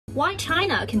Why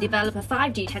China can develop a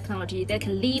 5G technology that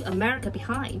can leave America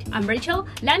behind. I'm Rachel.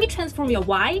 Let me transform your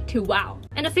why to wow.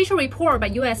 An official report by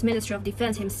US Ministry of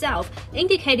Defense himself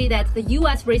indicated that the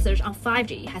US research on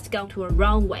 5G has gone to a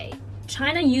wrong way.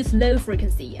 China used low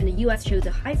frequency and the US chose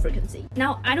a high frequency.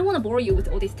 Now, I don't want to bore you with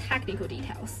all these technical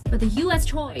details, but the US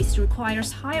choice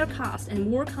requires higher cost and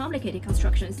more complicated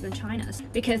constructions than China's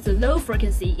because the low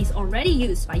frequency is already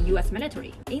used by US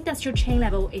military. Industrial chain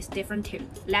level is different too.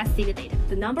 Let's see the data.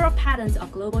 The number of patents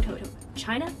of global total.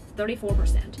 China,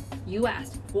 34%.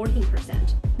 US,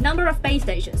 14%. Number of base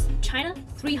stations. China,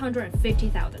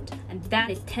 350,000. And that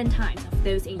is 10 times of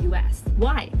those in US.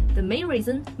 Why? The main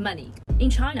reason, money. In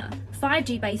China,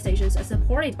 5G base stations are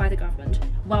supported by the government,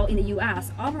 while in the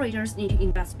US, operators need to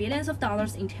invest billions of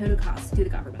dollars in total costs to the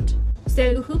government.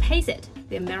 So who pays it?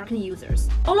 The American users.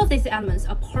 All of these elements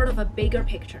are part of a bigger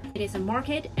picture. It is a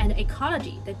market and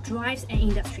ecology that drives an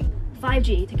industry.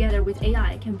 5G together with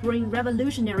AI can bring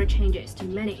revolutionary changes to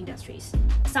many industries.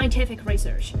 Scientific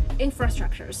research,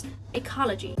 infrastructures,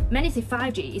 ecology. Many say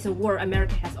 5G is a war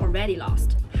America has already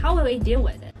lost. How will it deal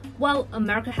with it? Well,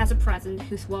 America has a president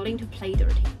who's willing to play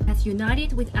dirty, has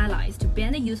united with allies to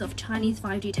ban the use of Chinese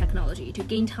 5G technology to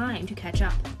gain time to catch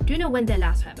up. Do you know when that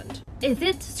last happened? Is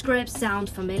this script sound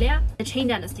familiar? The Qing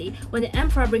dynasty, when the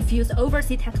emperor refused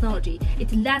overseas technology,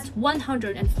 it led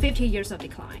 150 years of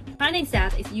decline. China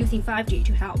instead is using 5G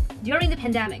to help. During the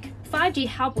pandemic, 5G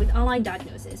helped with online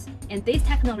diagnosis, and this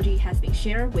technology has been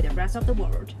shared with the rest of the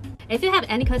world. If you have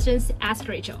any questions, ask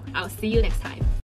Rachel. I'll see you next time.